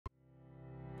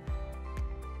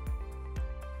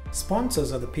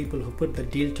Sponsors are the people who put the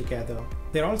deal together.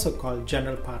 They're also called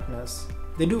general partners.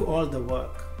 They do all the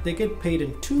work. They get paid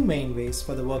in two main ways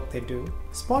for the work they do.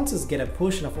 Sponsors get a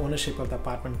portion of ownership of the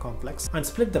apartment complex and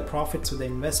split the profits with the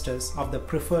investors if the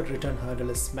preferred return hurdle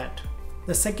is met.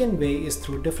 The second way is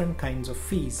through different kinds of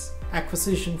fees.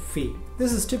 Acquisition fee.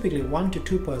 This is typically 1 to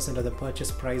 2% of the purchase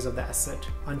price of the asset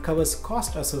and covers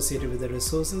costs associated with the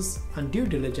resources and due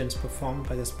diligence performed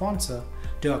by the sponsor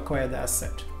to acquire the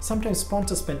asset. Sometimes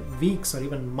sponsors spend weeks or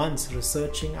even months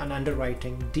researching and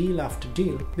underwriting deal after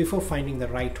deal before finding the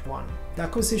right one. The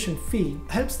acquisition fee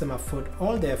helps them afford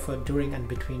all the effort during and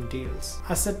between deals.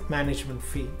 Asset management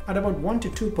fee. At about 1 to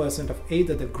 2% of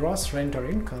either the gross rent or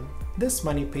income, this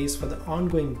money pays for the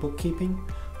ongoing bookkeeping,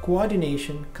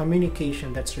 coordination,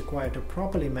 communication that's required to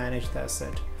properly manage the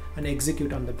asset and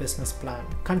execute on the business plan.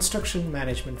 Construction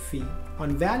management fee.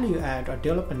 On value add or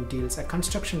development deals, a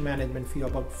construction management fee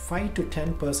of about 5 to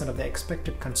 10% of the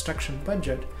expected construction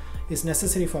budget is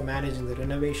necessary for managing the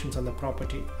renovations on the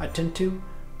property. Attentive,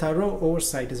 thorough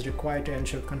oversight is required to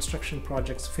ensure construction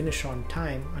projects finish on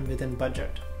time and within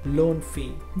budget. Loan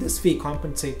fee. This fee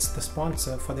compensates the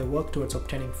sponsor for their work towards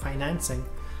obtaining financing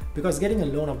because getting a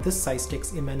loan of this size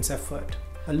takes immense effort.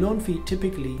 A loan fee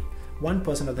typically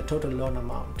 1% of the total loan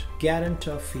amount.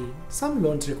 Guarantor fee. Some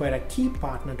loans require a key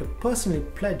partner to personally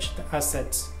pledge the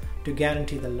assets to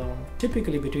guarantee the loan.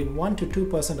 Typically between 1 to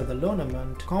 2% of the loan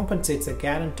amount compensates the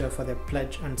guarantor for their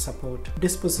pledge and support.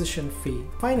 Disposition fee.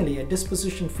 Finally, a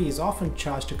disposition fee is often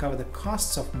charged to cover the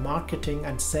costs of marketing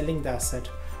and selling the asset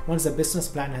once the business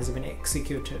plan has been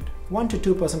executed. 1 to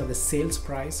 2% of the sales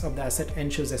price of the asset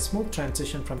ensures a smooth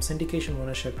transition from syndication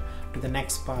ownership to the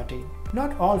next party.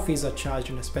 Not all fees are charged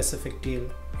in a specific deal.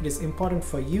 It is important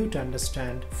for you to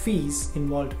understand fees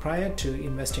involved prior to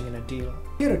investing in a deal.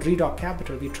 Here at REIDOC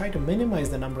Capital, we try to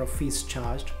minimize the number of fees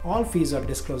charged. All fees are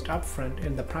disclosed upfront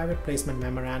in the private placement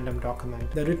memorandum document.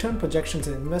 The return projections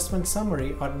and investment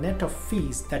summary are net of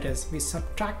fees, that is, we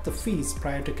subtract the fees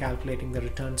prior to calculating the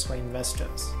returns for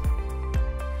investors.